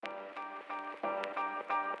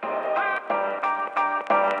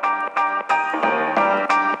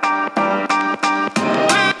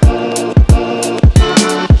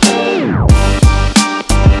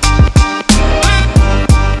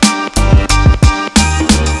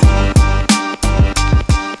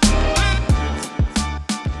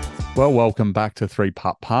Well, welcome back to Three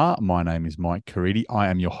Putt Par. My name is Mike Caridi. I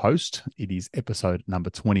am your host. It is episode number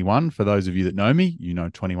 21. For those of you that know me, you know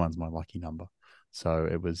 21 is my lucky number. So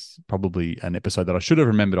it was probably an episode that I should have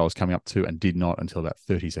remembered I was coming up to and did not until about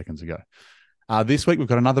 30 seconds ago. This week, we've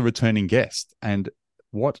got another returning guest. And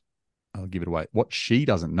I'll give it away. What she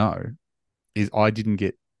doesn't know is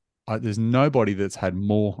there's nobody that's had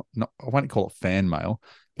more, I won't call it fan mail,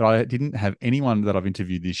 but I didn't have anyone that I've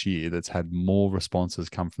interviewed this year that's had more responses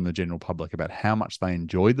come from the general public about how much they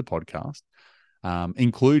enjoyed the podcast,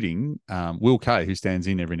 including Will Kay, who stands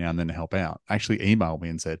in every now and then to help out, actually emailed me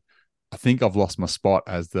and said, I think I've lost my spot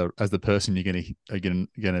as the person you're going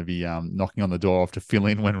to be knocking on the door of to fill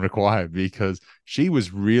in when required, because she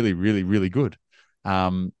was really, really, really good.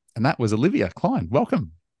 And that was Olivia Kline.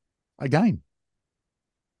 Welcome again.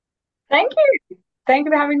 Thank you. Thank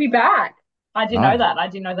you for having me back. I didn't No, know that. I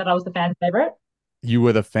didn't know that I was the fan favorite. you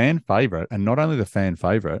were the fan favorite, and not only the fan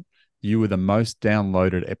favorite, you were the most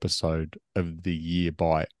downloaded episode of the year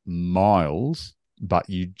by miles, but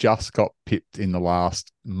you just got pipped in the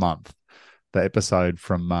last month. The episode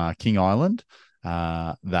from King Island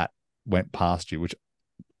that went past you, which,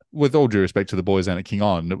 with all due respect to the boys down at King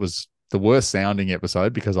Island, it was the worst sounding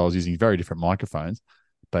episode because I was using very different microphones.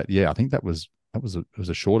 But yeah, I think it was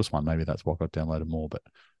the shortest one. Maybe that's what got downloaded more. But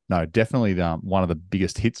no, definitely one of the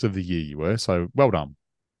biggest hits of the year you were. So well done.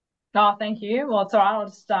 Oh, thank you. Well, it's all right. I'll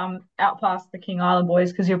just outpass the King Island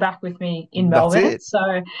boys because you're back with me in That's Melbourne. it.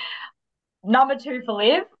 So number two for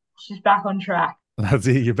Liv, she's back on track. That's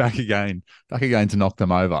it. You're back again to knock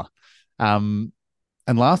them over. And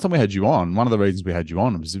last time we had you on, one of the reasons we had you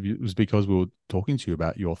on was because we were talking to you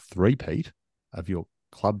about your three-peat of your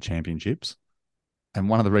club championships. And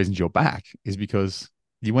one of the reasons you're back is because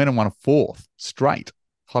you went and won a fourth straight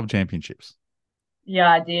club championships. Yeah,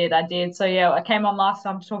 I did. I did. So yeah, I came on last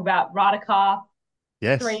time to talk about Ryder Cup,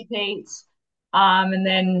 Yes. three peats. And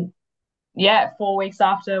then yeah, 4 weeks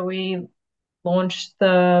after we launched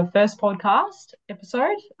the first podcast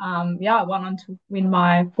episode, yeah, I went on to win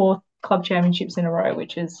my fourth club championships in a row,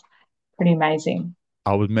 which is pretty amazing.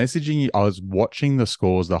 I was messaging you. I was watching the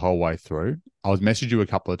scores the whole way through. I was messaging you a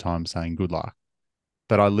couple of times saying good luck,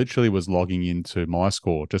 but I literally was logging into my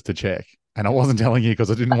score just to check. And I wasn't telling you because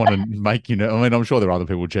I didn't want to make you know. I mean, I'm sure there are other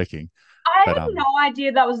people checking, I but had no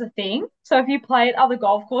idea that was a thing. So if you play at other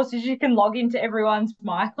golf courses, you can log into everyone's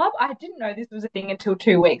My Club. I didn't know this was a thing until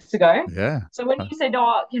 2 weeks ago. yeah, So when you said,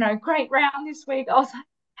 "Oh, great round this week," I was like,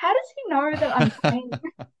 "How does he know that I'm playing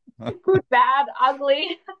good, bad,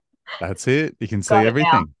 ugly?" that's it. You can see Got it now.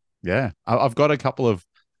 everything. Yeah, I've got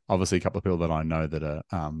obviously a couple of people that I know that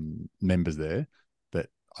are members there. That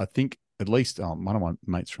I think at least one of my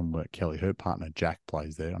mates from work, Kelly, her partner Jack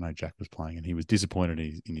plays there. I know Jack was playing, and he was disappointed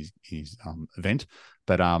in his event.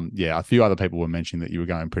 But yeah, a few other people were mentioning that you were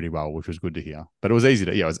going pretty well, which was good to hear. But it was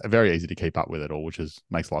it was very easy to keep up with it all, which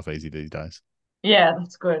makes life easy these days. Yeah,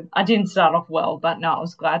 that's good. I didn't start off well, but no, I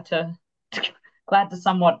was glad to glad to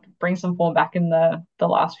somewhat bring some form back in the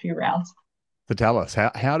last few rounds. So tell us,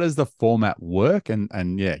 how does the format work?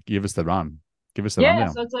 And yeah, give us the run. Give us the Yeah,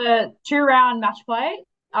 so rundown. it's a 2 round match play.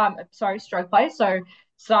 Sorry, stroke play. So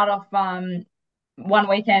start off one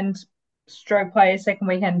weekend stroke play, second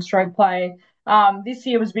weekend stroke play. This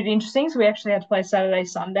year was a bit interesting, so we actually had to play Saturday,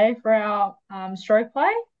 Sunday for our stroke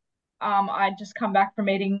play. I just come back from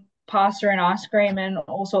eating pasta and ice cream and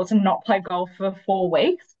all sorts and not play golf for 4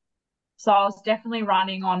 weeks. So I was definitely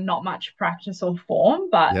running on not much practice or form,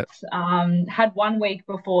 but Yep. had 1 week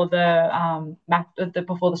before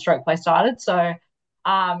before the stroke play started. So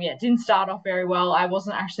yeah, didn't start off very well. I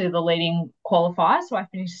wasn't actually the leading qualifier, so I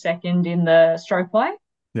finished second in the stroke play.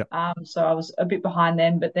 Yep. So I was a bit behind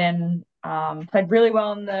then, but then played really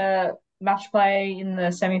well in the match play in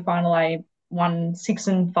the semi final. I won 6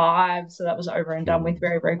 and 5, so that was over and done with Ooh.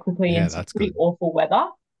 very, very quickly in Yeah, some that's pretty good. awful weather.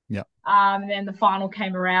 Yep. And then the final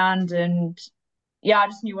came around, and yeah, I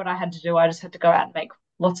just knew what I had to do. I just had to go out and make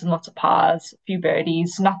lots and lots of pars, a few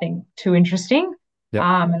birdies, nothing too interesting. Yep.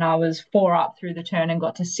 And I was 4 up through the turn and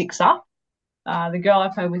got to 6 up. The girl I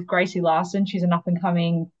played with, Gracie Larson, she's an up and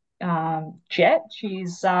coming jet.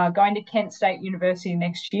 She's going to Kent State University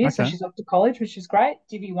next year, so Okay. she's off to college, which is great.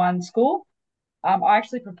 Divi 1 school. I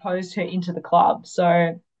actually proposed her into the club,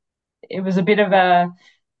 so it was a bit of a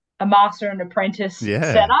master and apprentice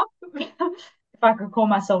Yeah, setup, if I could call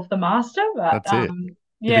myself the master. But that's it.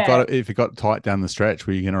 yeah, If it got tight down the stretch,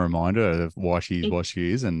 were you going to remind her of why she is it what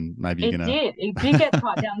she is, and maybe you're it going did. It did get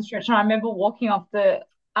tight down the stretch. And I remember walking off the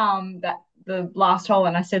last hole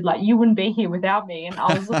and I said, like, you wouldn't be here without me. And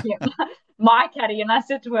I was looking at my caddy and I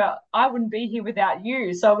said to her, I wouldn't be here without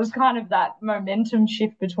you. So it was kind of that momentum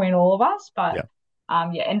shift between all of us. But yeah,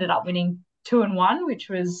 yeah, ended up winning 2-1, which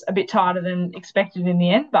was a bit tighter than expected in the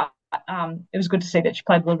end, but it was good to see that she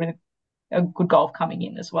played a little bit of a good golf coming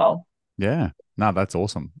in as well. Yeah. No, that's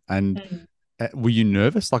awesome. And Mm. were you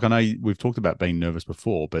nervous? Like, I know we've talked about being nervous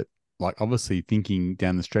before, but like, obviously, thinking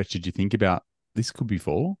down the stretch, did you think about this could be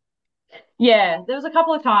four? Yeah, there was a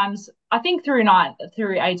couple of times. I think through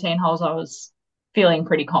 18 holes, I was feeling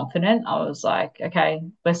pretty confident. I was like, okay,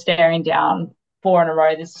 we're staring down four in a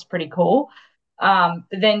row. This is pretty cool. But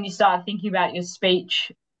then you start thinking about your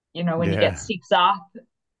speech, when you get Yeah. six up,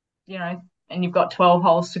 and you've got 12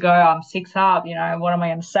 holes to go. I'm six up, what am I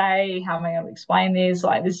going to say? How am I going to explain this?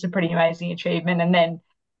 Like, this is a pretty amazing achievement. And then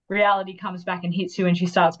reality comes back and hits you, and she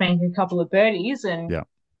starts making a couple of birdies, and Yeah.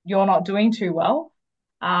 you're not doing too well.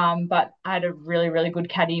 But I had a really, really good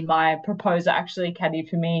caddy. My proposer actually caddied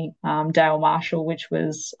for me, Dale Marshall, which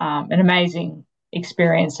was an amazing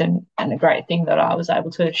experience and a great thing that I was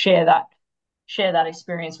able to share that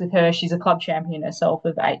experience with her. She's a club champion herself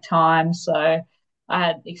of 8 times. So I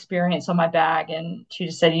had experience on my bag, and she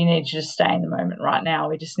just said, "You need to just stay in the moment right now.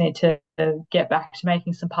 We just need to get back to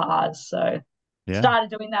making some pars." So Yeah. started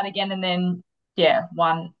doing that again, and then yeah,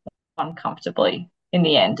 won comfortably in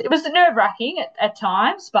the end. It was nerve wracking at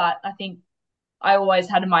times, but I think I always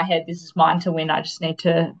had in my head, "This is mine to win. I just need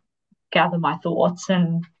to gather my thoughts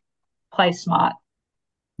and play smart."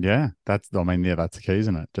 Yeah. I mean, yeah, that's the key,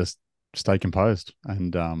 isn't it? Just stay composed.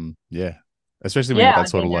 And yeah, especially when you got Yeah, that I've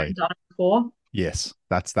sort been of there and lead. done it before. Yes,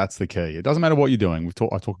 that's the key. It doesn't matter what you're doing.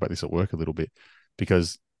 I talk about this at work a little bit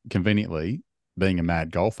because conveniently, being a mad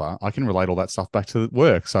golfer, I can relate all that stuff back to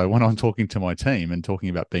work. So when I'm talking to my team and talking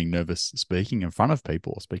about being nervous speaking in front of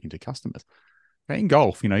people or speaking to customers, in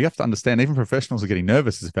golf, you have to understand even professionals are getting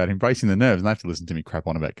nervous. It's about embracing the nerves, and they have to listen to me crap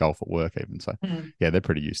on about golf at work even. So Mm. yeah, they're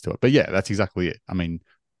pretty used to it. But yeah, that's exactly it. I mean,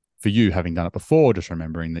 for you having done it before, just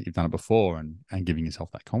remembering that you've done it before and giving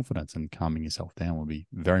yourself that confidence and calming yourself down will be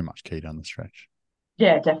very much key down the stretch.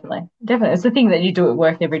 Yeah, definitely. Definitely. It's the thing that you do at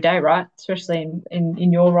work every day, right? Especially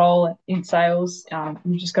in your role in sales.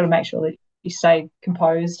 You just got to make sure that you stay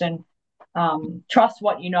composed and trust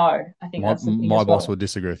what you know. I think My that's the thing my as boss well. would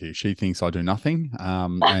disagree with you. She thinks I do nothing,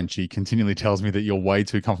 and she continually tells me that you're way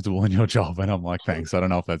too comfortable in your job. And I'm like, thanks. I don't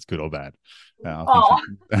know if that's good or bad. I think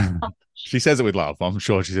Oh, she says it with love. I'm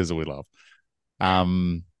sure she says it with love.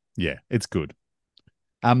 Um, yeah, it's good.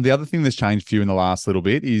 The other thing that's changed for you in the last little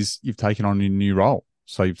bit is you've taken on a new role.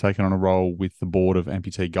 So you've taken on a role with the board of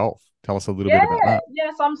amputee golf. Tell us a little yeah, bit about that.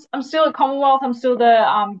 yes. I'm still at Commonwealth. I'm still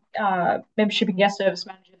the membership and guest service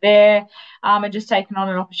manager there. I've just taken on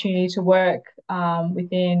an opportunity to work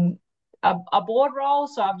within a board role.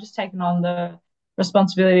 So I've just taken on the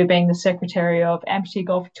responsibility of being the secretary of Amputee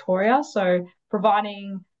Golf Victoria. So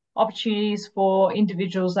providing opportunities for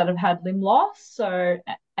individuals that have had limb loss. So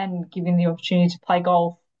and giving the opportunity to play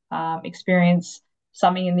golf, experience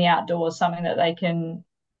something in the outdoors, something that they can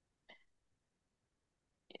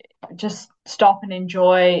just stop and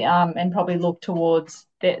enjoy, and probably look towards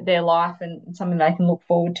their life and something they can look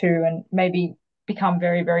forward to and maybe become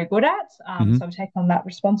very, very good at. Mm-hmm. So I've taken on that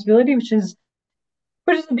responsibility, which is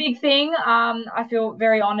a big thing. I feel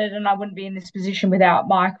very honoured, and I wouldn't be in this position without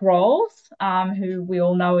Mike Rolls, who we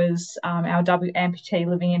all know as our W amputee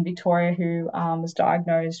living in Victoria, who was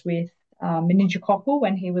diagnosed with meningococcal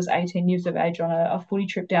when he was 18 years of age on a footy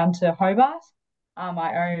trip down to Hobart. I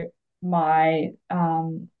owe my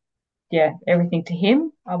everything to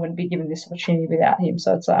him. I wouldn't be given this opportunity without him.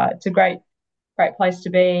 So it's a great place to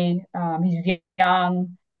be. He's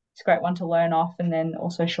young. It's a great one to learn off. And then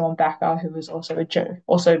also Sean Backer, who was also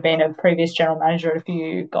been a previous general manager at a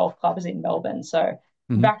few golf clubs in Melbourne. So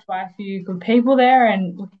Mm-hmm. backed by a few good people there,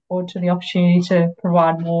 and looking forward to the opportunity to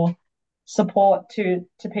provide more support to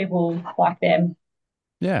people like them.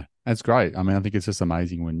 Yeah, that's great. I mean, I think it's just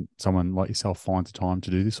amazing when someone like yourself finds the time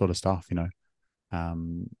to do this sort of stuff,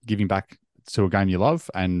 giving back to a game you love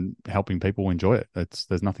and helping people enjoy it.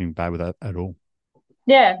 There's nothing bad with that at all.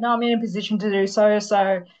 Yeah, no, I'm in a position to do so.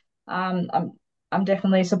 So I'm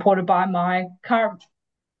definitely supported by my current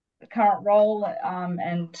role,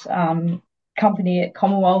 and company at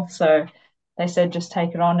Commonwealth. So they said just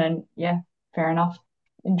take it on, and yeah, fair enough.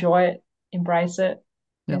 Enjoy it, embrace it.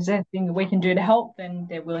 If Yep. there's anything that we can do to help, then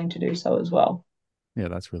they're willing to do so as well. Yeah,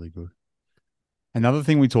 that's really good. Another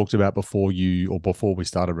thing we talked about before we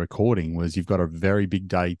started recording was you've got a very big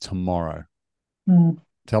day tomorrow. Mm.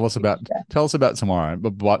 Tell us about tomorrow.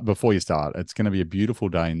 But before you start, it's going to be a beautiful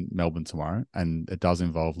day in Melbourne tomorrow, and it does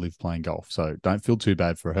involve Liv playing golf. So don't feel too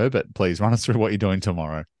bad for her, but please run us through what you're doing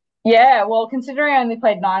tomorrow. Yeah, well, considering I only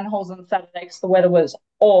played 9 holes on Saturday because the weather was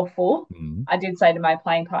awful, Mm. I did say to my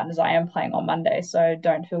playing partners I am playing on Monday, so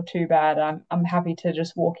don't feel too bad. I'm happy to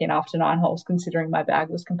just walk in after 9 holes, considering my bag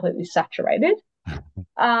was completely saturated.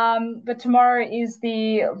 But tomorrow is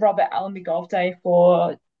the Robert Allenby Golf Day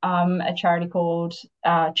for a charity called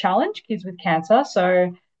Challenge Kids with Cancer.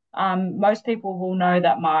 So most people will know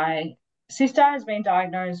that my sister has been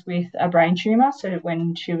diagnosed with a brain tumor. So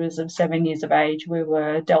when she was of 7 years of age, we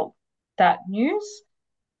were dealt that news.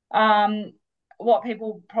 Um, what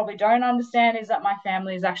people probably don't understand is that my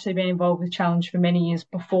family has actually been involved with Challenge for many years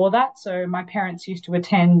before that. So my parents used to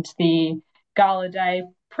attend the gala day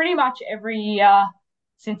pretty much every year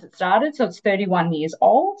since it started. So it's 31 years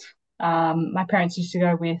old. My parents used to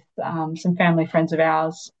go with some family friends of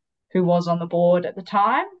ours who was on the board at the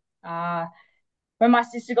time. Uh, when my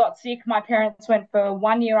sister got sick, my parents went for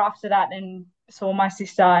 1 year after that and saw my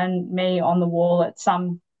sister and me on the wall at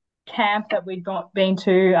some camp that we'd been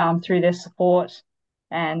to through their support.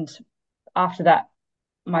 And after that,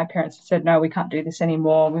 my parents said, no, we can't do this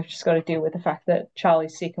anymore. We've just got to deal with the fact that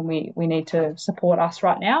Charlie's sick and we need to support us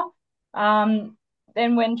right now. Um,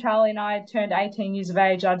 then when Charlie and I turned 18 years of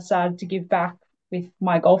age, I decided to give back with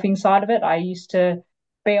my golfing side of it. I used to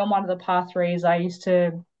be on one of the par threes. I used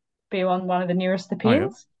to be on one of the nearest the Oh, yeah.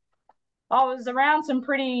 pins. I was around some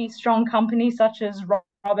pretty strong company, such as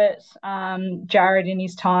Robert, Jared in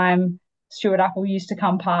his time, Stuart Apple used to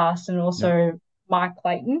come past, and Yep. also Mike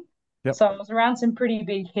Clayton. Yep. So I was around some pretty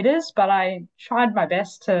big hitters, but I tried my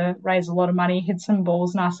best to raise a lot of money, hit some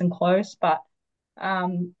balls nice and close. But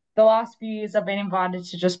the last few years, I've been invited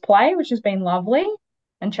to just play, which has been lovely.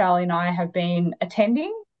 And Charlie and I have been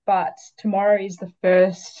attending, but tomorrow is the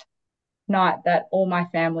first night that all my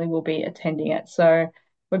family will be attending it. So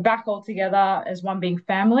we're back all together as one big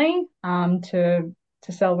family to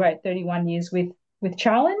celebrate 31 years with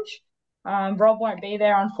Challenge. Rob won't be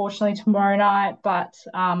there unfortunately tomorrow night, but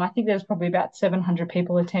I think there's probably about 700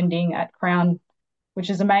 people attending at Crown, which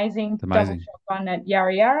is amazing. It's Double amazing. shotgun at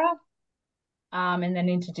Yarra Yarra, and then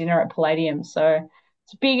into dinner at Palladium. So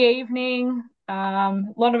it's a big evening. A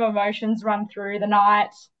lot of emotions run through the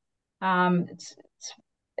night.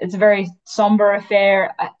 It's a very somber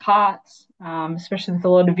affair at parts, especially with a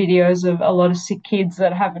lot of videos of a lot of sick kids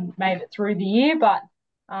that haven't made it through the year. But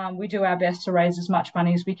we do our best to raise as much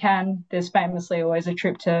money as we can. There's famously always a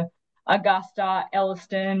trip to Augusta,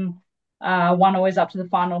 Elliston, one always up to the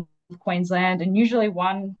final of Queensland, and usually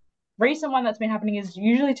one recent one that's been happening is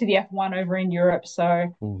usually to the F1 over in Europe.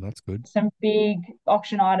 So Oh, that's good. some big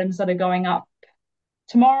auction items that are going up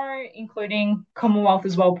tomorrow, including Commonwealth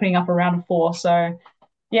as well, putting up a round of four. So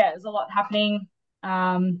yeah, there's a lot happening.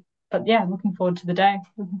 But yeah, looking forward to the day.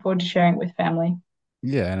 Looking forward to sharing it with family.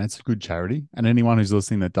 Yeah, and it's a good charity. And anyone who's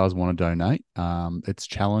listening that does want to donate, it's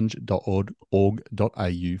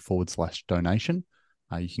challenge.org.au/donation.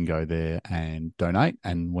 You can go there and donate.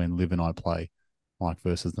 And when Liv and I play Mike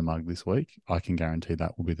versus the Mug this week, I can guarantee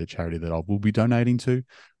that will be the charity that I will be donating to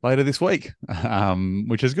later this week,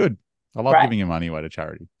 which is good. I love Right, giving your money away to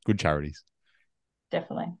charity, good charities.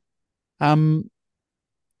 definitely. Um,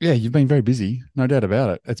 Yeah, you've been very busy, no doubt about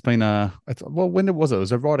it. It's been well, when it was it? It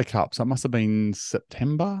was a Ryder Cup, so it must have been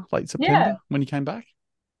September, late Yeah, September when you came back.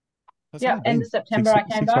 That's yeah. only End of been September, I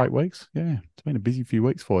came six or back. 8 weeks. Yeah, it's been a busy few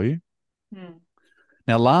weeks for you. Hmm.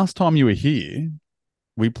 Now, last time you were here,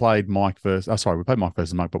 we played Mike versus. Oh, sorry, we played Mike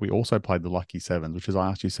versus Mike, but we also played the Lucky Sevens, which is I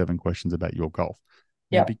asked you 7 questions about your golf.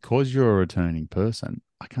 Now, Yep. because you're a returning person,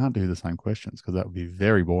 I can't do the same questions because that would be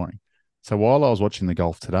very boring. So while I was watching the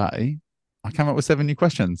golf today, I came up with 7 new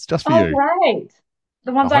questions just for Oh, you. great.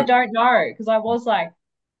 The I ones I hope. don't know because I was like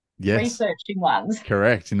Yes. researching ones.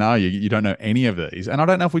 Correct. No, you don't know any of these. And I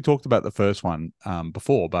don't know if we talked about the first one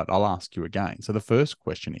before, but I'll ask you again. So the first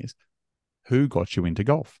question is, who got you into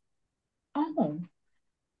golf? Oh,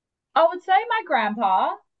 I would say my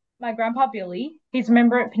grandpa Billy. He's a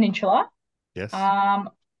member at Peninsula. Yes. Um,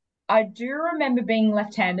 I do remember being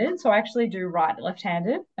left-handed, so I actually do write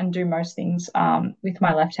left-handed and do most things with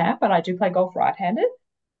my left hand, but I do play golf right-handed.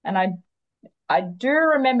 And I do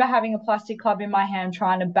remember having a plastic club in my hand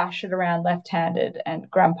trying to bash it around left-handed, and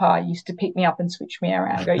Grandpa used to pick me up and switch me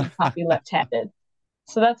around and go, "You can't be left-handed."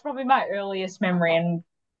 So that's probably my earliest memory, and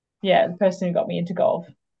yeah, the person who got me into golf.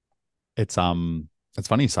 It's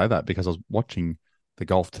funny you say that because I was watching the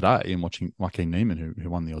golf today and watching Joaquin Neiman, who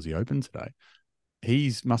won the Aussie Open today.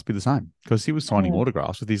 He's must be the same because he was signing Mm.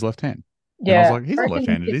 autographs with his left hand. And I was Yeah, like, he's I not reckon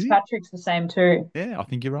left-handed, is he? Fitzpatrick's the same too. Yeah, I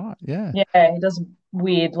think you're right. Yeah. Yeah, he does a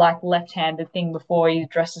weird like left-handed thing before he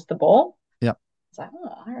addresses the ball. Yep. It's like,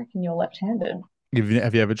 oh, I reckon you're left-handed.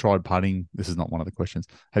 Have you ever tried putting? This is not one of the questions.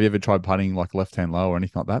 Have you ever tried putting like left hand low or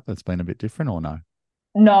anything like that? That's been a bit different, or no?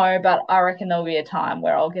 No, but I reckon there'll be a time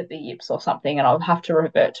where I'll get the yips or something and I'll have to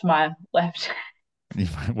revert to my left.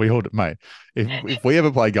 We all, mate. If we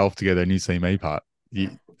ever play golf together and you see me putt,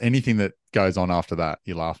 anything that goes on after that,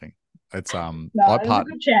 you're laughing. It's No, there's a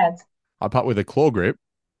good chance. I putt with a claw grip,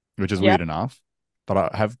 which is Yeah. weird enough, but I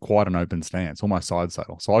have quite an open stance, almost side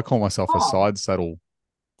saddle. So I call myself a Oh, side saddle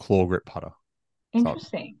claw grip putter. So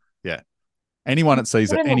interesting. yeah, anyone that sees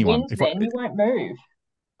Put it, in the anyone, wind, then you won't move.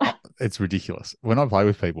 it's ridiculous. When I play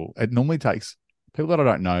with people, it normally takes people that I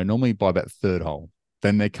don't know, normally by about third hole,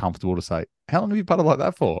 then they're comfortable to say, "How long have you putted like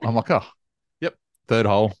that for?" I'm like, "Oh, yep, third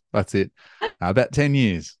hole. That's it. About 10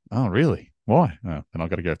 years." "Oh, really? Why?" "Oh, then I've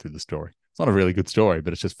got to go through the story." It's not a really good story,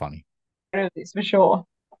 but it's just funny. This for sure.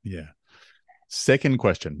 Yeah. Second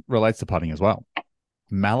question relates to putting as well.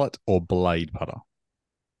 Mallet or blade putter?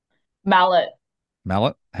 Mallet.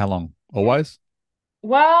 Mallet. How long? Always?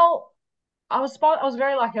 Well, I was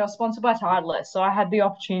very lucky. I was sponsored by Titleist, so I had the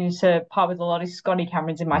opportunity to part with a lot of Scotty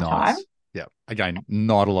Camerons in my time. Nice. Yeah. Again,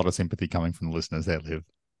 not a lot of sympathy coming from the listeners there, Liv.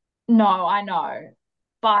 No, I know,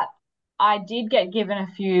 but I did get given a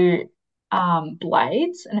few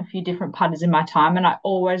blades and a few different putters in my time, and I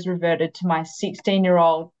always reverted to my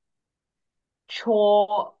 16-year-old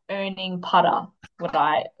chore earning putter, what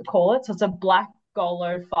I call it. So it's a black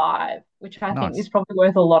Golo 5, which I think Nice. is probably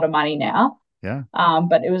worth a lot of money now. Yeah.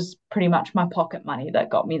 But it was pretty much my pocket money that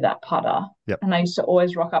got me that putter. Yep. And I used to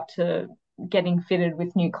always rock up to getting fitted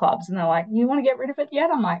with new clubs, and they're like, "You want to get rid of it yet?"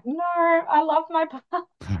 I'm like, "No, I love my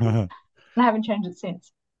putter." I haven't changed it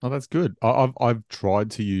since. Oh, that's good. I've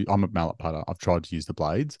tried to use. I'm a mallet putter. I've tried to use the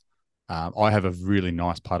blades. I have a really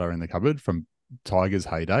nice putter in the cupboard from Tiger's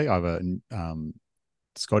heyday. I have a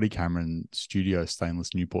Scotty Cameron Studio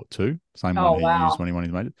stainless Newport 2, same one Oh he used wow. when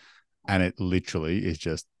he made it, and it literally is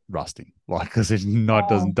just rusting. Like, because it's not Oh,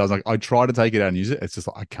 doesn't like I try to take it out and use it. It's just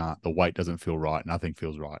like I can't. The weight doesn't feel right. Nothing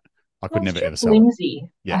feels right. I well, could it's never too ever sell it. flimsy,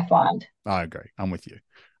 Yeah, I find. I agree. I'm with you.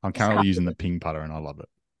 I'm Just currently can't do using the it. ping putter and I love it.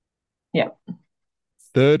 Yeah.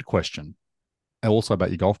 Third question, also about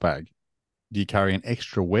your golf bag. Do you carry an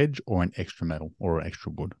extra wedge or an extra metal or an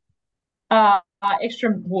extra wood?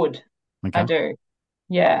 Extra wood. I Okay. do.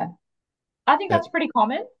 Yeah. I think Yeah, that's pretty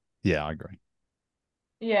common. yeah, I agree.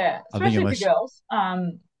 Yeah, I think especially for unless, girls.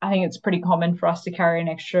 I think it's pretty common for us to carry an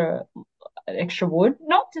extra wood.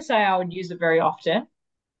 Not to say I would use it very often,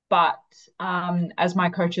 but as my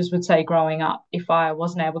coaches would say growing up, if I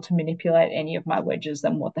wasn't able to manipulate any of my wedges,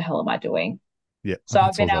 then what the hell am I doing? yeah, So I've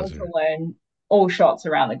that's been also able to true. learn all shots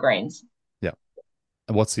around the greens. Yeah.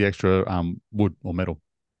 And what's the extra wood or metal?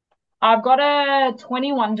 I've got a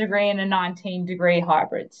 21 degree and a 19-degree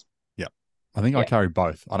hybrids. Yeah. I think I Yeah. carry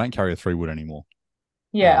both. I don't carry a 3 wood anymore.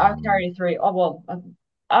 Yeah, I've Um, carried a three. Oh, well,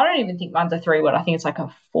 I don't even think mine's a 3 wood. I think it's like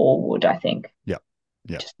a 4 wood, I think. yeah.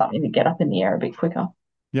 Yeah. Just something to get up in the air a bit quicker.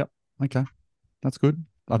 Yep. Okay. That's good.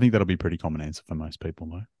 I think that'll be a pretty common answer for most people,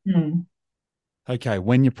 though. Hmm. Okay.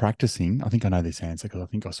 When you're practicing, I think I know this answer because I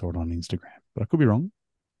think I saw it on Instagram, but I could be wrong.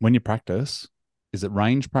 When you practice, is it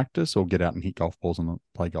range practice or get out and hit golf balls and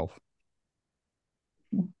play golf?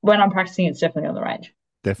 When I'm practicing, it's definitely on the range.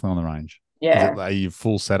 Definitely on the range. Is it Yeah. are you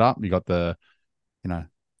full setup? You got the, you know,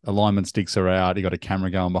 alignment sticks are out. You got a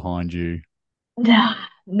camera going behind you. Nah,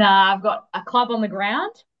 nah, I've got a club on the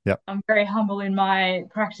ground. Yep. I'm very humble in my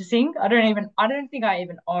practicing. I don't think I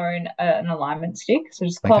even own an alignment stick. So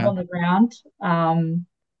just club Okay. on the ground.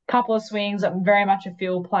 Couple of swings. I'm very much a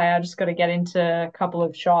field player. I just got to get into a couple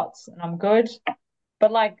of shots and I'm good.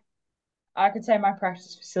 But like I could say my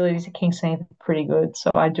practice facilities at Kingston are pretty good.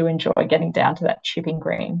 So I do enjoy getting down to that chipping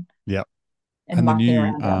green Yep. and And the mucking new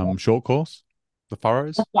around down there. short course, the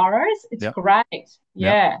The furrows. furrows, it's Yep. great. Yep.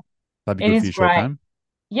 Yeah, That'd be it good for is your short great. game.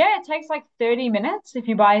 Yeah, it takes like 30 minutes if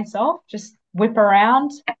you're by yourself. Just whip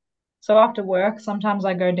around. So after work, sometimes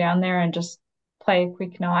I go down there and just play a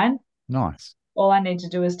quick nine. Nice. All I need to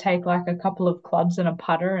do is take like a couple of clubs and a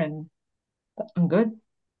putter, and I'm good.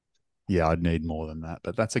 Yeah, I'd need more than that,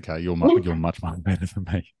 but that's okay. You're much better than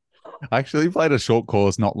me. I actually played a short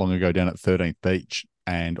course not long ago down at 13th Beach,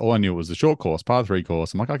 and all I knew was the short course, par three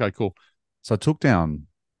course. I'm like, okay, cool. So I took down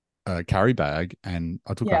a carry bag and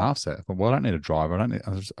I took a Yeah. half set. I thought, well, I don't need a driver.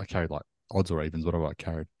 I carried like odds or evens, whatever I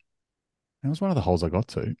carried. And it was one of the holes I got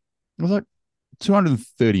to. It was like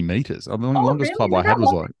 230 meters. I mean, the Oh, longest club really? I Is had that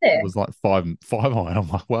long is there? was like five iron. I'm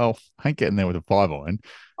like, well, I ain't getting there with a 5 iron.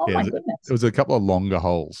 Oh Yeah, my it goodness. was a couple of longer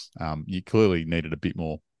holes. You clearly needed a bit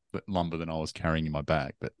more lumber than I was carrying in my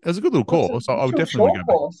bag, but it was a good little course. I What's would your definitely want to short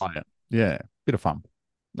go back and course? play it. Yeah, bit of fun.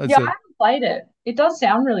 Yeah, That's I haven't played it. It does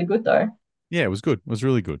sound really good though. yeah, it was good. It was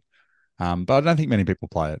really good. But I don't think many people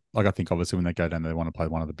play it. Like I think obviously when they go down, they want to play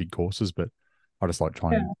one of the big courses, but I just like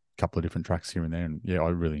trying Yeah. a couple of different tracks here and there. And yeah, I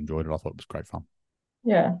really enjoyed it. I thought it was great fun.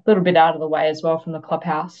 Yeah. A little bit out of the way as well from the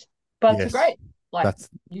clubhouse. But it's a Yes, great like that's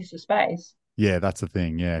use of space. yeah, that's the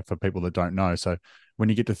thing. Yeah, for people that don't know. So when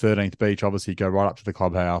you get to 13th Beach, obviously you go right up to the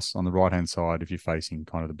clubhouse. On the right hand side, if you're facing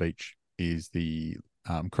kind of the beach, is the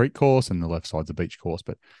creek course, and the left side's the beach course.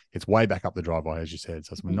 But it's way back up the driveway, as you said.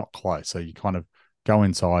 So it's Mm. not close. So you kind of go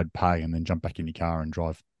inside, pay, and then jump back in your car and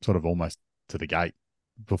drive sort of almost to the gate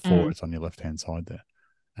before Mm. it's on your left hand side there.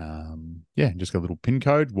 Yeah, just got a little pin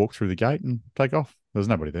code, walk through the gate, and take off. There was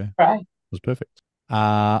nobody there. It Right. was perfect.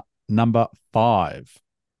 Number 5.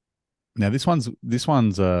 Now this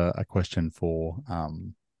one's a question for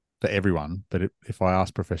everyone, but if I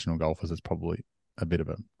ask professional golfers, it's probably a bit of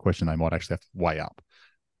a question they might actually have to weigh up.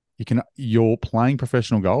 You're playing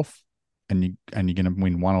professional golf, and you're going to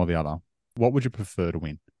win one or the other. What would you prefer to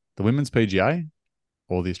win? The Women's PGA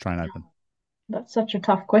or the Australian Open? That's such a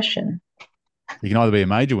tough question. You can either be a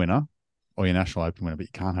major winner or your National Open winner, but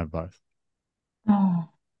you can't have both. Oh,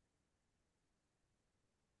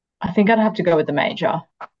 I think I'd have to go with the major.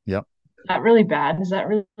 Yep. Is that really bad? Is that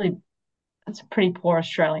really, that's a pretty poor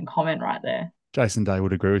Australian comment right there. Jason Day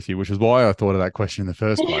would agree with you, which is why I thought of that question in the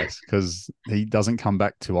first place, because he doesn't come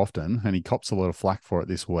back too often and he cops a lot of flack for it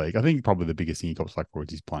this week. I think probably the biggest thing he cops flack for is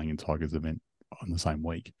he's playing in Tiger's event on the same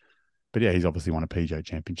week. But yeah, he's obviously won a PGA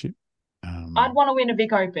championship. I'd want to win a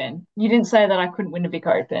Vic Open. You didn't say that I couldn't win a Vic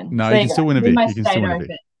Open. No, So you there can you go. still win a Win Vic. my You can still state win a Vic.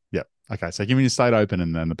 open. Yep. Okay, so give me your state open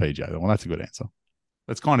and then the PGA. Well, that's a good answer.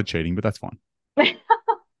 That's kind of cheating, but that's fine.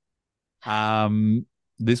 Um,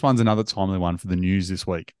 this one's another timely one for the news this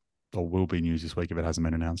week, or will be news this week if it hasn't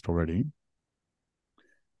been announced already.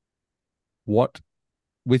 What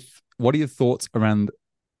what are your thoughts around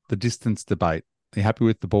the distance debate? Are you happy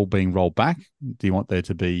with the ball being rolled back? Do you want there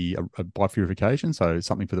to be a bifurcation, so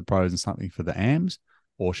something for the pros and something for the AMs,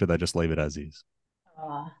 or should they just leave it as is?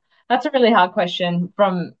 Uh, that's a really hard question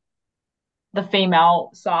from the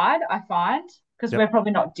female side, I find, because Yep. we're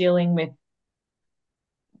probably not dealing with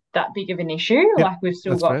that big of an issue. Yep. Like we've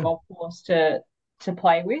still That's got fair. golf course to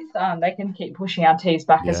play with. They can keep pushing our tees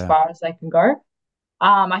back as Yeah. far as they can go.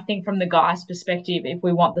 I think from the guys' perspective, if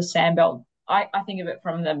we want the sandbelt, I think of it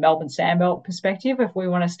from the Melbourne sandbelt perspective. If we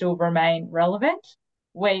want to still remain relevant,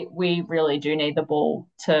 we really do need the ball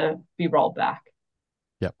to be rolled back.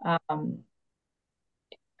 Yep. Um,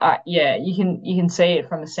 yeah, you can see it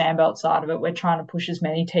from the sandbelt side of it. We're trying to push as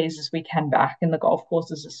many tees as we can back, and the golf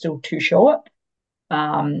courses are still too short.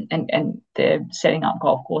 And they're setting up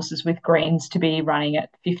golf courses with greens to be running at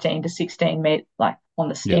 15 to 16 meters, like on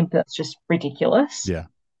the Yeah. stimp. That's just ridiculous. Yeah.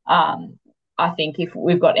 Um, I think if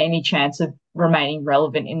we've got any chance of remaining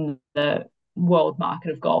relevant in the world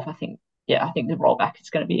market of golf, I think the rollback is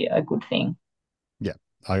going to be a good thing. Yeah.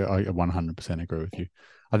 I 100% agree with you.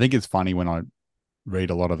 I think it's funny when I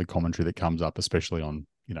read a lot of the commentary that comes up, especially on,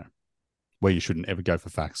 where you shouldn't ever go for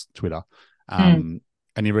facts, Twitter. Mm,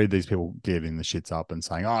 And you read these people giving the shits up and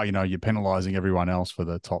saying, oh, you're penalizing everyone else for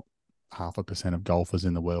the top 0.5% of golfers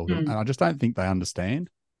in the world. And mm, I just don't think they understand,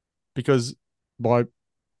 because by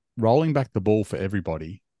rolling back the ball for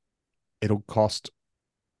everybody, it'll cost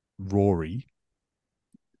Rory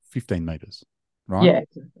 15 meters, right? yeah,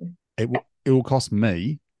 exactly. It will cost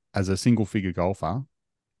me as a single figure golfer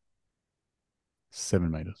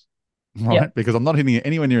 7 meters, Yeah. right? Because I'm not hitting it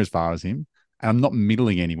anywhere near as far as him, and I'm not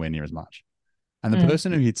middling anywhere near as much. And the Mm,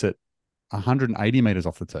 person who hits it 180 meters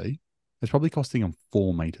off the tee is probably costing them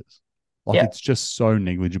 4 meters. Like, yeah. it's just so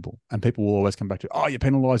negligible. And people will always come back to, oh, you're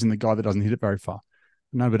penalizing the guy that doesn't hit it very far.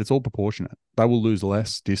 No, but it's all proportionate. They will lose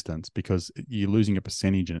less distance because you're losing a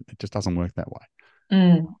percentage, and it just doesn't work that way.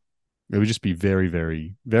 Mm, It would just be very,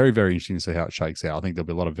 very, very, very interesting to see how it shakes out. I think there'll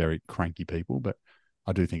be a lot of very cranky people, but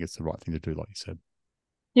I do think it's the right thing to do, like you said.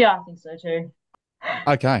 yeah, I think so too.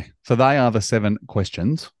 Okay. So they are the 7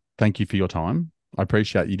 questions. Thank you for your time. I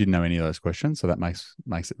appreciate you didn't know any of those questions, so that makes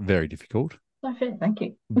it very difficult. So fair, thank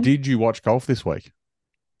you. Did you watch golf this week?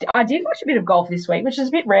 I did watch a bit of golf this week, which is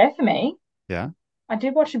a bit rare for me. Yeah. I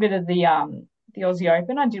did watch a bit of the Aussie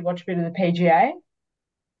Open. I did watch a bit of the PGA.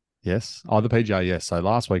 Yes. Oh, the PGA, yes. So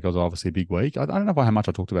last week was obviously a big week. I don't know how much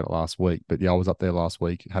I talked about it last week, but yeah, I was up there last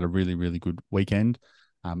week, had a really, really good weekend.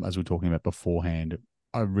 As we were talking about beforehand,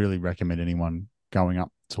 I really recommend anyone going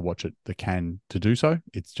up to watch it that can to do so.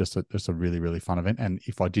 It's just a really, really fun event. And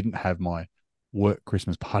if I didn't have my work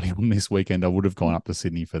Christmas party on this weekend, I would have gone up to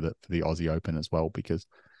Sydney for the Aussie Open as well, because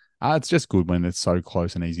it's just good when it's so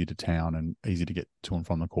close and easy to town and easy to get to and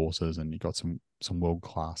from the courses, and you've got some world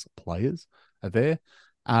class players are there.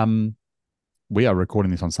 Um, we are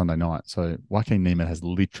recording this on Sunday night. So Joaquin Niemann has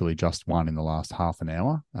literally just won in the last half an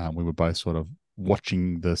hour. We were both sort of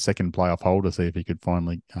watching the second playoff hole to see if he could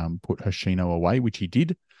finally put Hoshino away, which he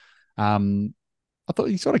did. I thought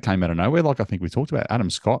he sort of came out of nowhere. Like I think we talked about, Adam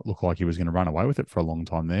Scott looked like he was going to run away with it for a long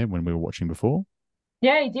time there when we were watching before.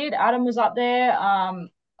 Yeah, he did. Adam was up there.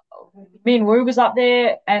 Min Woo was up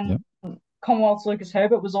there, Yep, and Commonwealth's Lucas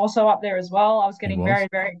Herbert was also up there as well. I was he getting was. very,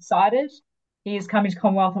 very excited. He is coming to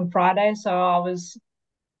Commonwealth on Friday, so I was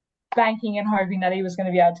banking and hoping that he was going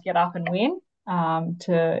to be able to get up and win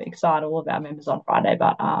to excite all of our members on Friday.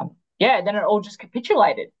 But yeah, then it all just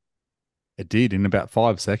capitulated. It did in about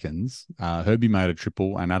 5 seconds. Herbie made a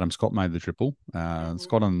triple and Adam Scott made the triple. Mhm.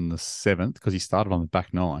 Scott on the seventh because he started on the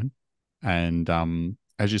back nine. And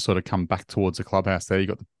as you sort of come back towards the clubhouse there, you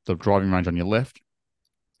got the driving range on your left.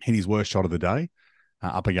 Hit his worst shot of the day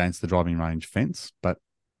up against the driving range fence, but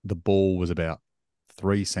the ball was about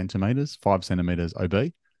 3 centimeters, 5 centimeters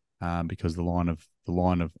OB, because the line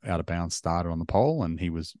of out of bounds started on the pole and he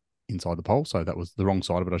was inside the pole, so that was the wrong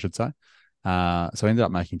side of it, I should say. So he ended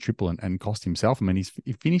up making triple and cost himself. I mean,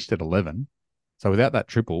 he finished at 11. So without that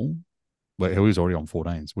triple, well, he was already on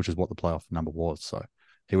 14s, which is what the playoff number was. So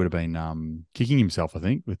he would have been kicking himself, I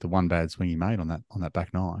think, with the one bad swing he made on that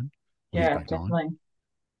back nine, with his Yeah, back nine. definitely.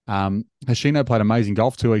 Hoshino played amazing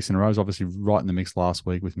golf 2 weeks in a row. Was obviously right in the mix last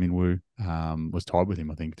week with Minwoo. Was tied with him,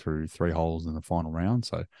 I think, through 3 holes in the final round.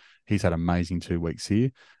 So he's had amazing 2 weeks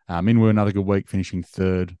here. Minwoo another good week, finishing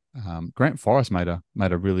third. Grant Forrest made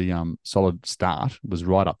a really solid start. Was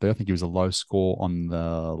right up there. I think he was a low score on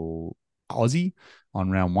the Aussie on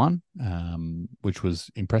round one, which was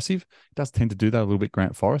impressive. He does tend to do that a little bit,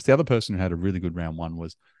 Grant Forrest. The other person who had a really good round one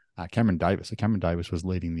was Cameron Davis. So Cameron Davis was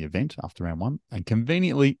leading the event after round one, and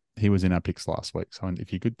conveniently he was in our picks last week. So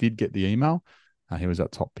if you did get the email, he was our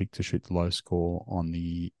top pick to shoot the low score on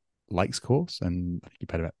the Lakes course, and I think he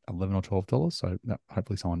paid about $11 or $12. So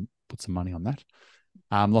hopefully someone put some money on that.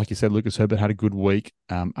 Like you said, Lucas Herbert had a good week.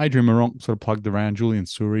 Adrian Moronk sort of plugged around. Julian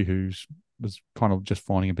Suri, who was kind of just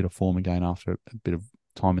finding a bit of form again after a bit of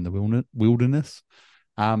time in the wilderness.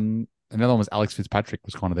 Another one was Alex Fitzpatrick,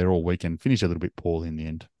 was kind of there all weekend, finished a little bit poorly in the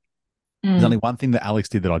end. There's only Mm. one thing that Alex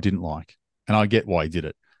did that I didn't like, and I get why he did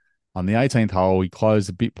it. On the 18th hole, he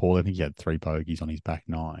closed a bit poorly. I think he had 3 bogeys on his back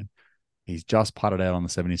nine. He's just putted out on the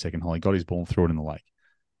 72nd hole. He got his ball and threw it in the lake.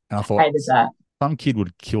 And I thought Hated that. some kid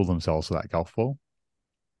would kill themselves for that golf ball.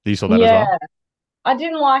 You saw that as Yeah, well? I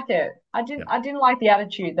didn't like it. I Yeah. didn't I didn't like the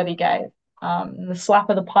attitude that he gave. The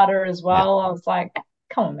slap of the putter as Yeah. well. I was like,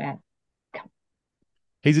 come on, man.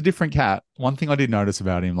 He's a different cat. One thing I did notice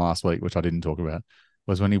about him last week, which I didn't talk about,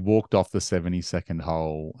 was when he walked off the 72nd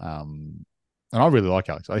hole. And I really like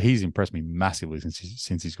Alex. He's impressed me massively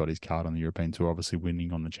since he's got his card on the European Tour, obviously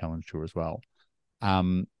winning on the Challenge Tour as well.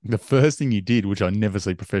 The first thing he did, which I never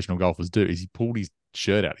see professional golfers do, is he pulled his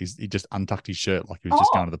shirt out. He just untucked his shirt like he was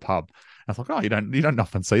just going Oh, to the pub. I was like, oh, you don't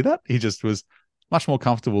often see that. He just was much more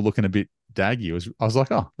comfortable, looking a bit daggy. I was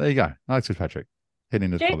like, oh, there you go, Alex Fitzpatrick heading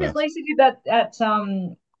into the geez, at clubhouse. least he did that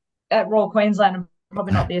at Royal Queensland and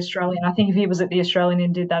probably not the Australian. I think if he was at the Australian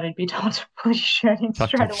and did that, he'd be told to put his shirt in tuck,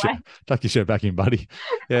 straight tuck, away. tuck your shirt back in, buddy.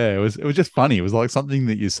 Yeah, it was just funny. It was like something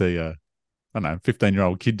that you see I don't know,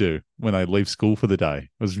 15-year-old kid do when they leave school for the day.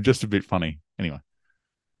 It was just a bit funny. Anyway,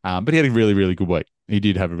 but he had a really, really good week. He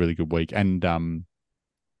did have a really good week. And,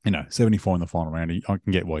 74 in the final round. I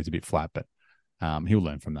can get why he's a bit flat, but he'll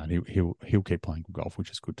learn from that. He'll keep playing good golf, which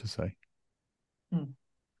is good to see. Hmm.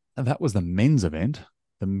 And that was the men's event.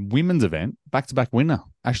 The women's event, back-to-back winner,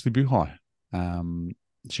 Ashley Buhai.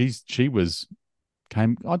 She was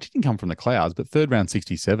came. I didn't come from the clouds, but third round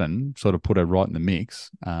 67 sort of put her right in the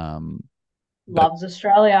mix. But Loves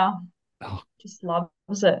Australia. oh, Just loves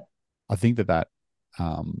it. I think that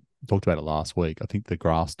talked about it last week. I think the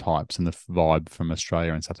grass types and the vibe from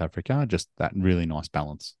Australia and South Africa, just that really nice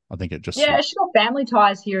balance. I think it just Yeah, suits. she's got family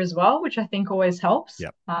ties here as well, which I think always helps.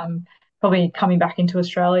 Yep. Probably coming back into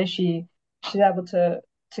Australia, she's able to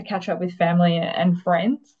catch up with family and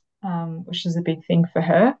friends, which is a big thing for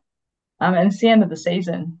her. And it's the end of the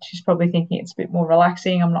season. She's probably thinking it's a bit more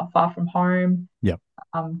relaxing. I'm not far from home. Yep.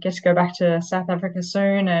 Get to go back to South Africa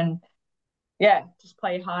soon, and yeah, just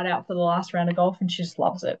play your heart out for the last round of golf, and she just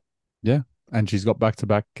loves it. Yeah. And she's got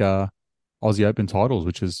back-to-back Aussie Open titles,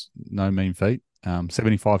 which is no mean feat.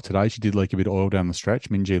 75 today. She did leak a bit of oil down the stretch.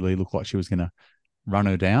 Minjee Lee looked like she was going to run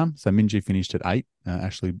her down. So Minjee finished at 8.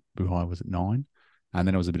 Ashley Buhai was at 9. And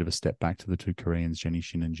then it was a bit of a step back to the two Koreans, Jenny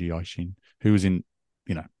Shin and Ji Shin, who was in,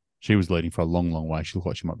 she was leading for a long, long way. She looked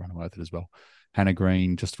like she might run away with it as well. Hannah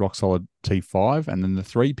Green, just rock solid T5. And then the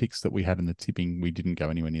three picks that we had in the tipping, we didn't go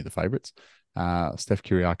anywhere near the favourites. Steph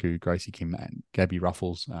Kyriakou, Gracie Kim, and Gabby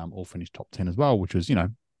Ruffles all finished top 10 as well, which was,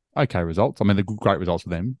 okay results. I mean, they're great results for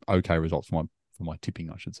them. Okay results for my tipping,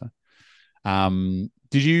 I should say.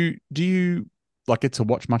 Do you like get to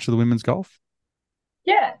watch much of the women's golf?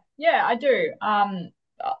 Yeah, I do.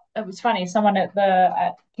 It was funny. Someone at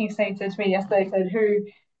KC said to me yesterday, said,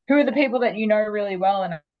 "Who are the people that you know really well?"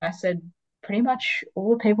 And I said, "Pretty much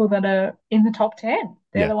all the people that are in the top 10.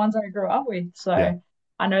 They're Yeah, the ones I grew up with, yeah, so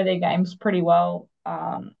I know their games pretty well."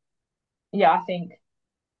 Yeah, I think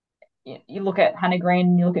you look at Hannah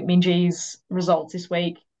Green, you look at Minji's results this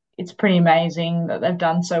week. It's pretty amazing that they've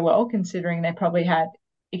done so well, considering they probably had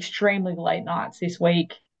extremely late nights this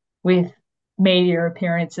week with media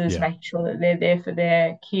appearances, yeah, making sure that they're there for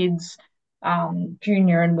their kids,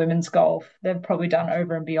 junior and women's golf. They've probably done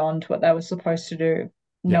over and beyond what they were supposed to do,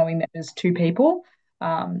 yeah. knowing that there's two people.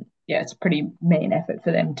 Yeah, it's a pretty mean effort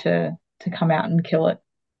for them to come out and kill it.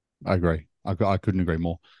 I agree. I couldn't agree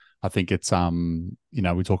more. I think it's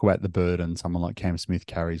we talk about the bird and someone like Cam Smith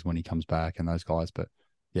carries when he comes back and those guys, but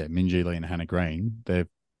yeah, Minjee Lee and Hannah Green, they're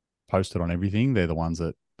posted on everything. They're the ones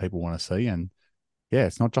that people want to see. And yeah,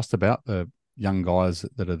 it's not just about the young guys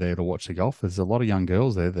that are there to watch the golf. There's a lot of young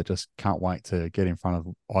girls there that just can't wait to get in front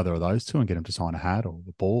of either of those two and get them to sign a hat or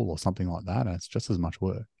a ball or something like that. And it's just as much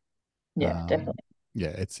work. Yeah, Um, definitely.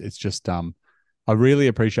 yeah, it's just I really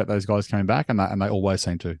appreciate those guys coming back, and they always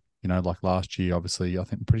seem to. Like last year, obviously, I'm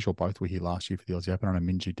pretty sure both were here last year for the Aussie Open. I know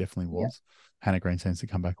Minji definitely Yeah, was. Hannah Green seems to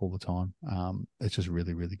come back all the time. It's just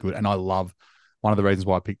really, really good, and I love one of the reasons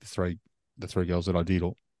why I picked the three girls that I did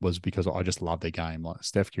was because I just love their game, like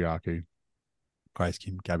Steph Kyriakou, Grace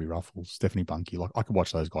Kim, Gabby Ruffles, Stephanie Bunky. Like I could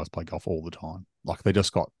watch those guys play golf all the time. Like they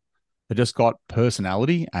just got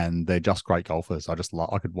personality, and they're just great golfers. I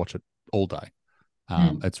could watch it all day.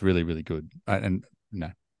 mm. It's really, really good. And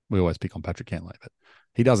we always pick on Patrick Cantlay, but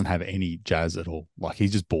he doesn't have any jazz at all. Like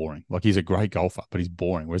he's just boring. Like he's a great golfer, but he's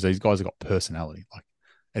boring. Whereas these guys have got personality. Like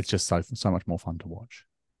it's just so much more fun to watch.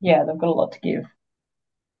 Yeah, they've got a lot to give.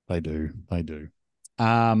 They do. They do.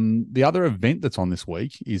 The other event that's on this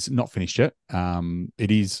week is not finished yet.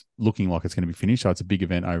 It is looking like it's going to be finished. So it's a big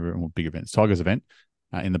event big events. Tigers event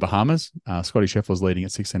in the Bahamas. Scotty Scheffler's leading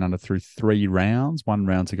at 16 under through 3 rounds. 1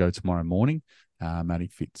 round to go tomorrow morning. Matty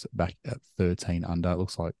Fitz back at 13 under. It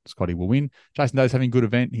looks like Scotty will win. Jason Day's having a good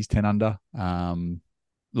event. He's 10 under.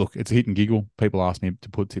 Look, it's a hit and giggle. People asked me to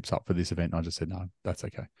put tips up for this event, and I just said, no, that's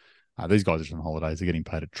okay. These guys are just on holidays. They're getting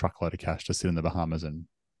paid a truckload of cash to sit in the Bahamas and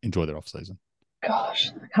enjoy their off season. Gosh,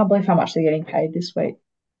 I can't believe how much they're getting paid this week.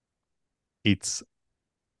 It's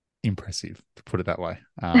impressive, to put it that way.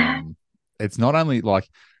 It's not only like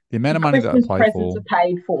the amount of money that I Christmas play presents for. are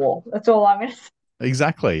paid for. That's all I'm going to say.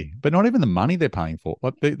 Exactly. But not even the money they're paying for.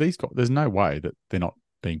 Like these guys, there's no way that they're not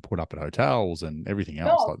being put up at hotels and everything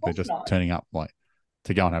else. No, of Like they're course just not. turning up like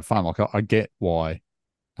to go and have fun. Like I get why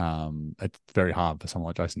it's very hard for someone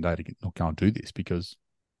like Jason Day to not go and do this because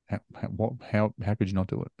how could you not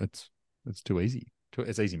do it? It's too easy.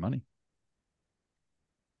 It's easy money.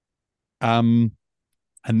 And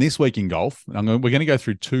this week in golf, we're going to go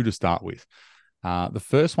through two to start with. The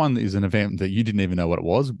first one is an event that you didn't even know what it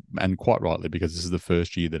was, and quite rightly, because this is the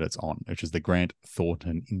first year that it's on, which is the Grant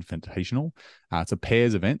Thornton Invitational. It's a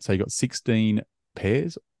pairs event, so you've got 16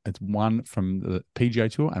 pairs. It's one from the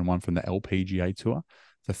PGA Tour and one from the LPGA Tour.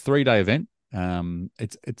 It's a 3-day event.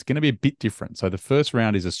 It's going to be a bit different. So the first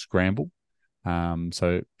round is a scramble.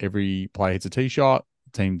 So every player hits a tee shot.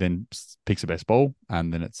 The team then picks the best ball,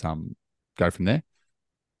 and then it's go from there.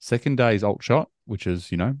 Second day is alt shot, which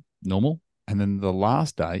is normal. And then the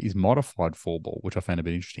last day is modified 4-ball, which I found a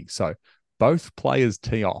bit interesting. So both players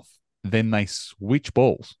tee off, then they switch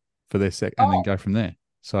balls for their and then Oh, go from there.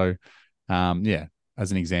 So,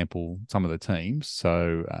 as an example, some of the teams.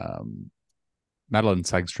 So Madeline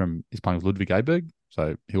Sagstrom is playing with Ludwig Aberg,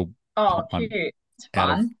 so he'll oh, punt one cute. It's out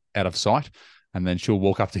of fun. out of sight, and then she'll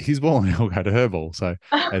walk up to his ball and he'll go to her ball. So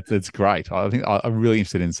it's great. I think I'm really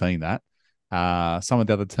interested in seeing that. Some of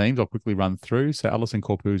the other teams I'll quickly run through. So Alison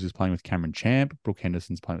Corpuz is playing with Cameron Champ. Brooke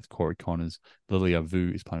Henderson's playing with Corey Connors. Lilia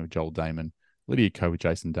Vu is playing with Joel Damon. Lydia Ko with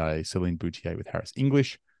Jason Day. Celine Boutier with Harris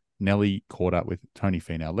English. Nelly caught up with Tony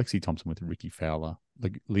Finau. Lexi Thompson with Ricky Fowler.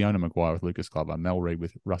 Leona Maguire with Lucas Glover. Mel Reid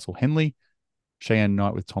with Russell Henley. Cheyenne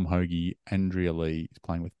Knight with Tom Hoagie. Andrea Lee is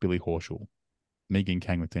playing with Billy Horschel. Megan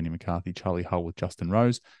Kang with Danny McCarthy. Charlie Hull with Justin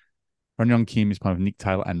Rose. Runyoung Kim is playing with Nick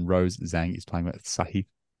Taylor. And Rose Zhang is playing with Sahith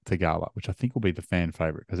Tagala, which I think will be the fan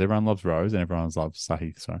favorite because everyone loves Rose and everyone loves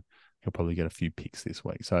Sahith. So he'll probably get a few picks this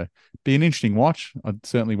week. So be an interesting watch. I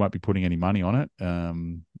certainly won't be putting any money on it.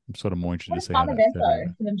 I'm sort of more interested What to a see how fun that event third round though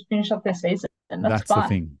goes. for them to finish up their season. That's That's the fun.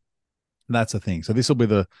 thing. That's the thing. So this will be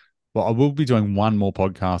well, I will be doing one more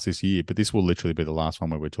podcast this year, but this will literally be the last one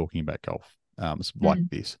where we're talking about golf, like Mm.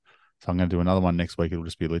 this. So I'm going to do another one next week. It'll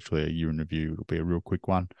just be literally a year in review. It'll be a real quick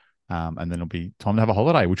one. And then it'll be time to have a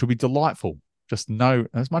holiday, which will be delightful. Just know,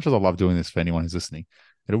 as much as I love doing this for anyone who's listening,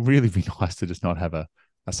 it'll really be nice to just not have a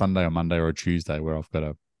Sunday or Monday or a Tuesday where I've got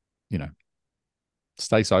to, you know,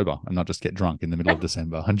 stay sober and not just get drunk in the middle of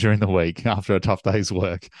December and during the week after a tough day's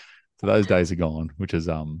work. So those days are gone, which is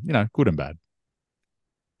good and bad.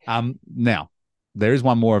 Now there is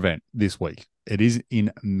one more event this week. It is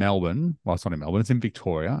in Melbourne. Well, it's not in Melbourne. It's in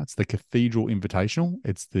Victoria. It's the Cathedral Invitational.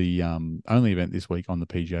 It's the only event this week on the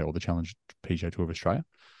PGA or the Challenge PGA Tour of Australia.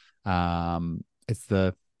 It's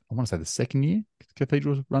I want to say the second year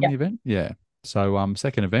Cathedral's run the event. Yeah. So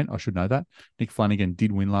second event, I should know that. Nick Flanagan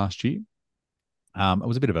did win last year. It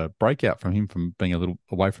was a bit of a breakout from him from being a little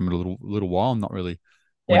away from it a little while, not really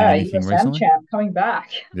winning Yeah, anything USM recently. champ coming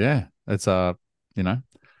back. Yeah, it's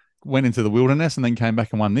went into the wilderness and then came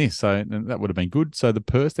back and won this, so that would have been good. So the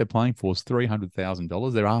purse they're playing for is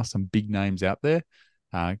 $300,000. There are some big names out there.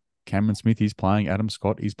 Cameron Smith is playing, Adam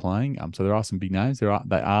Scott is playing. So there are some big names. They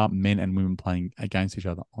are men and women playing against each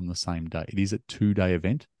other on the same day. It is a 2-day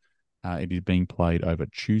event. It is being played over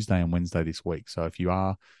Tuesday and Wednesday this week. So if you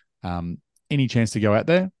are any chance to go out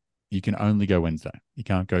there, you can only go Wednesday. You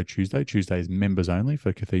can't go Tuesday. Tuesday is members only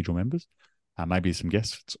for Cathedral members. Maybe some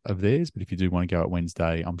guests of theirs, but if you do want to go at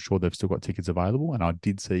Wednesday, I'm sure they've still got tickets available. And I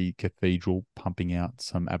did see Cathedral pumping out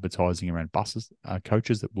some advertising around buses,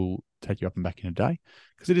 coaches that will take you up and back in a day,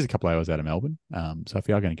 because it is a couple of hours out of Melbourne. So if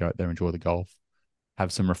you are going to go out there, enjoy the golf,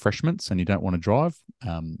 have some refreshments, and you don't want to drive,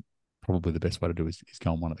 probably the best way to do is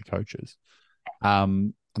go on one of the coaches.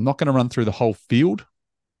 I'm not going to run through the whole field,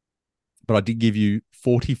 but I did give you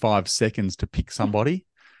 45 seconds to pick somebody.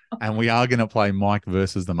 And we are going to play Mike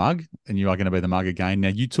versus the mug, and you are going to be the mug again. Now,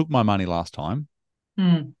 you took my money last time.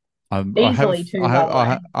 Easily too, by the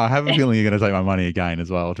way. I have a feeling you're going to take my money again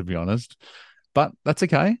as well, to be honest. But that's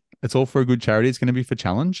okay. It's all for a good charity. It's going to be for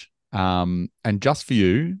Challenge. And just for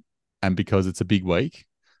you, and because it's a big week,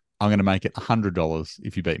 I'm going to make it $100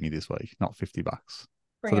 if you beat me this week, not $50.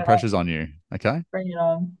 So the pressure's on you, okay? Bring it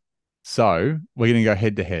on. So we're going to go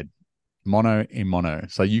head to head, mono in mono.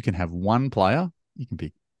 So you can have one player. You can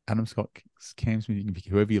pick Adam Scott, Cam Smith, you can pick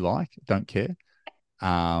whoever you like. Don't care.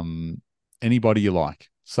 Anybody you like.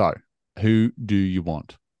 So, who do you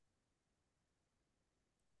want?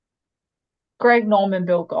 Greg Norman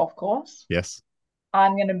built golf course. Yes.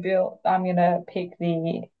 I'm gonna pick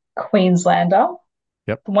the Queenslander.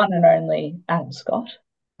 Yep. The one and only Adam Scott.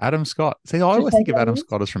 Adam Scott. See, I always think of Adam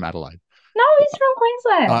Scott as from Adelaide. No, he's from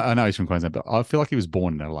Queensland. I know he's from Queensland, but I feel like he was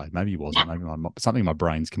born in Adelaide. Maybe he wasn't. Maybe something in my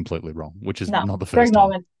brain's completely wrong, which is not the first Greg time.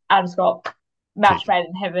 Norman, Adam Scott, match made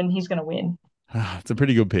in heaven. He's going to win. It's a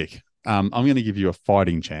pretty good pick. I'm going to give you a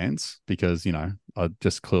fighting chance because, I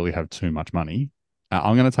just clearly have too much money.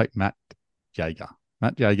 I'm going to take Matt Jaeger.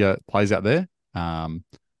 Matt Jaeger plays out there.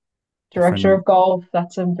 Director of golf.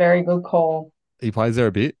 That's a very good call. He plays there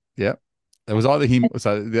a bit. Yep. It was either him.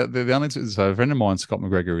 So the only so a friend of mine, Scott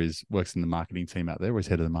McGregor, works in the marketing team out there. He's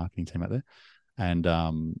head of the marketing team out there, and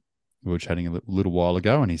we were chatting a little while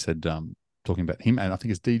ago, and he said talking about him, and I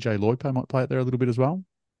think it's DJ Loipo might play out there a little bit as well.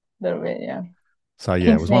 A little bit, yeah. So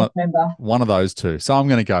yeah, it was one of those two. So I'm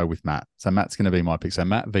going to go with Matt. So Matt's going to be my pick. So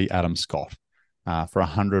Matt v Adam Scott for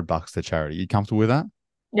 $100 to charity. You comfortable with that?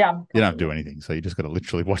 Yeah. You don't do anything, so you just got to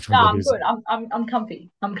literally watch me No, lose. I'm good. I'm comfy.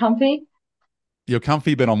 I'm comfy. You're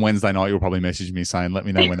comfy, but on Wednesday night you'll probably message me saying, "Let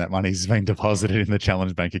me know when that money's been deposited in the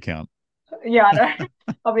Challenge bank account." Yeah, I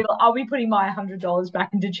know. I'll be putting my $100 back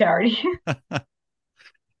into charity.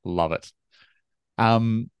 Love it.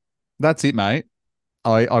 That's it, mate.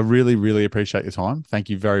 I really, really appreciate your time. Thank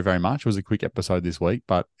you very, very much. It was a quick episode this week,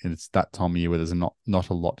 but it's that time of year where there's not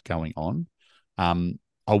a lot going on.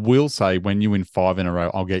 I will say when you win 5 in a row,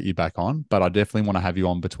 I'll get you back on, but I definitely want to have you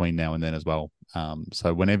on between now and then as well.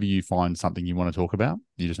 So whenever you find something you want to talk about,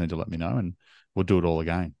 you just need to let me know and we'll do it all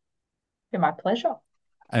again. Yeah, my pleasure.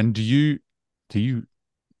 And do you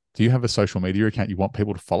have a social media account you want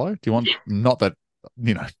people to follow? Do you want, not that,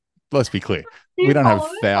 let's be clear. We don't have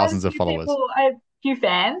thousands of followers. I have a few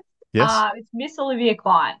fans. Yes. It's Miss Olivia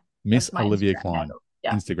Kline. Miss Olivia Kline.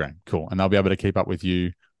 Yeah. Instagram. Cool. And they'll be able to keep up with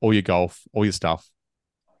you, all your golf, all your stuff.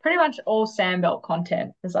 Pretty much all Sandbelt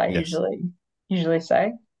content, as I usually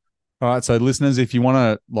say. All right. So listeners, if you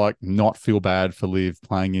want to not feel bad for Liv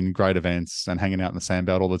playing in great events and hanging out in the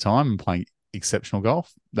Sandbelt all the time and playing exceptional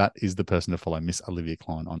golf, that is the person to follow, Miss Olivia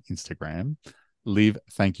Kline on Instagram. Liv,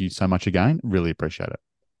 thank you so much again. Really appreciate it.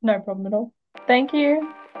 No problem at all. Thank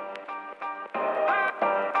you.